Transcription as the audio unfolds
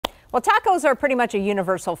Well, tacos are pretty much a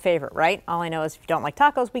universal favorite, right? All I know is if you don't like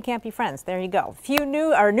tacos, we can't be friends. There you go.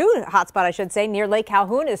 New hotspot, I should say, near Lake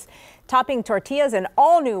Calhoun is topping tortillas in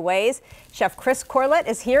all new ways. Chef Chris Corlett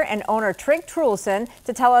is here and owner Trig Trulson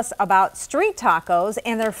to tell us about street tacos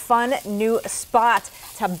and their fun new spot,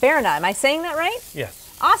 Taberna. Am I saying that right? Yes.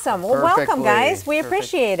 Awesome. Well, welcome, guys. We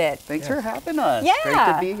appreciate it. Thanks for having us. Yeah. Great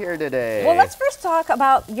to be here today. Well, let's first talk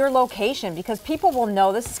about your location because people will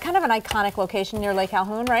know this is kind of an iconic location near Lake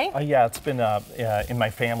Calhoun, right? Yeah, it's been in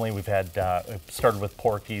my family. We've had it started with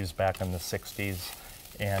Porky's back in the '60s,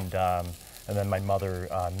 and then my mother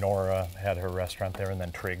Nora had her restaurant there, and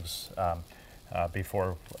then Trig's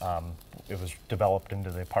before it was developed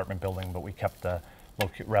into the apartment building, but we kept the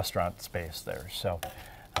restaurant space there. So.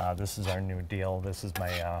 This is our new deal. This is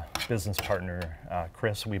my business partner,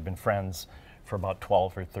 Chris. We've been friends for about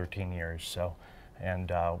 12 or 13 years. So,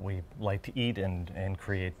 and we like to eat and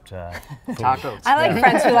create food. Tacos. I like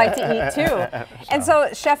friends who like to eat too. And so,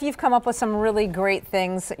 Chef, you've come up with some really great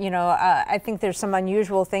things. You know, I think there's some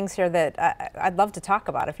unusual things here that I'd love to talk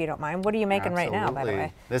about if you don't mind. What are you making right now, by the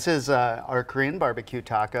way? This is our Korean barbecue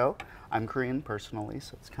taco. I'm Korean personally,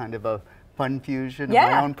 so it's kind of a fun fusion of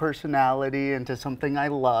my own personality into something I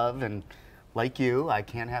love, and like you, I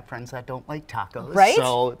can't have friends that don't like tacos. Right?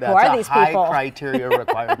 So that's a high criteria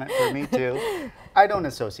requirement for me too. I don't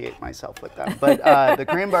associate myself with them, but the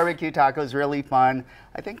Korean barbecue taco is really fun.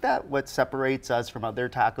 I think that what separates us from other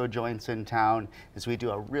taco joints in town is we do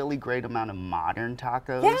a really great amount of modern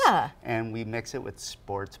tacos. Yeah. And we mix it with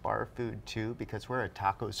sports bar food too, because we're a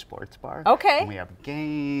taco sports bar. Okay. And we have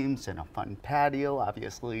games and a fun patio,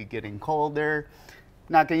 obviously getting colder.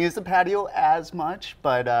 Not going to use the patio as much,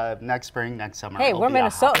 but next spring, next summer. Hey, we're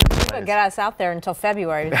Minnesota. Get us out there until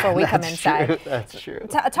February before we come inside. True. That's true.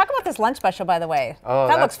 Talk about this lunch special, by the way. Oh,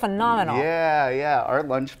 that looks phenomenal. Yeah. Our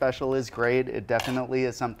lunch special is great. It definitely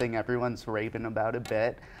is something everyone's raving about a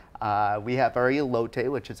bit. We have our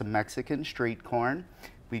elote, which is a Mexican street corn.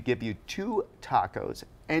 We give you 2 tacos,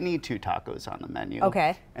 any 2 tacos on the menu.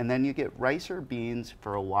 Okay. And then you get rice or beans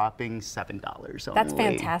for a whopping $7 only. That's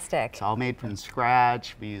fantastic. It's all made from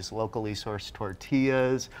scratch. We use locally sourced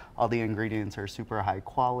tortillas. All the ingredients are super high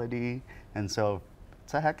quality. And so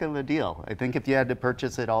it's a heck of a deal. I think if you had to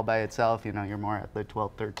purchase it all by itself, you know, you're more at the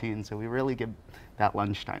 12, 13. So we really give that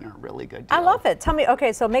lunch diner a really good deal. I love it. Tell me,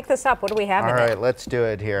 okay, so make this up. What do we have in it? All right, let's do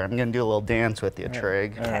it here. I'm going to do a little dance with you,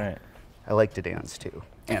 Trig. All right. I like to dance too.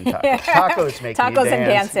 And tacos. Tacos make me dance. Tacos and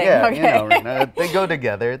dancing. Yeah, okay. you know, they go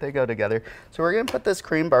together. They go together. So we're going to put this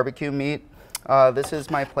cream barbecue meat. This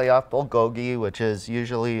is my playoff bulgogi, which is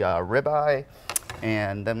usually ribeye.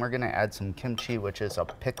 And then we're going to add some kimchi, which is a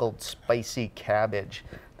pickled spicy cabbage.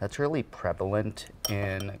 That's really prevalent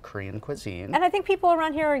in Korean cuisine. And I think people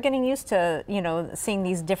around here are getting used to, you know, seeing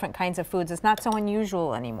these different kinds of foods. It's not so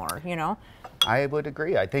unusual anymore, you know? I would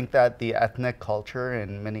agree. I think that the ethnic culture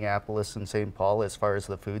in Minneapolis and St. Paul, as far as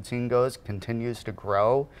the food scene goes, continues to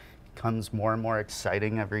grow. It becomes more and more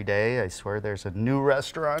exciting every day. I swear there's a new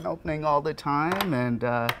restaurant opening all the time, and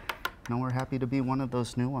you know, we're happy to be one of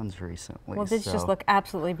those new ones recently. Well, these just look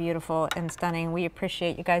absolutely beautiful and stunning. We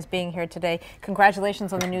appreciate you guys being here today.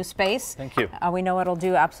 Congratulations on the new space. Thank you. We know it'll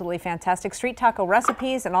do absolutely fantastic. Street taco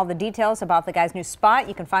recipes and all the details about the guys' new spot,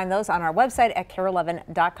 you can find those on our website at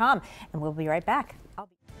KARE11.com. And we'll be right back.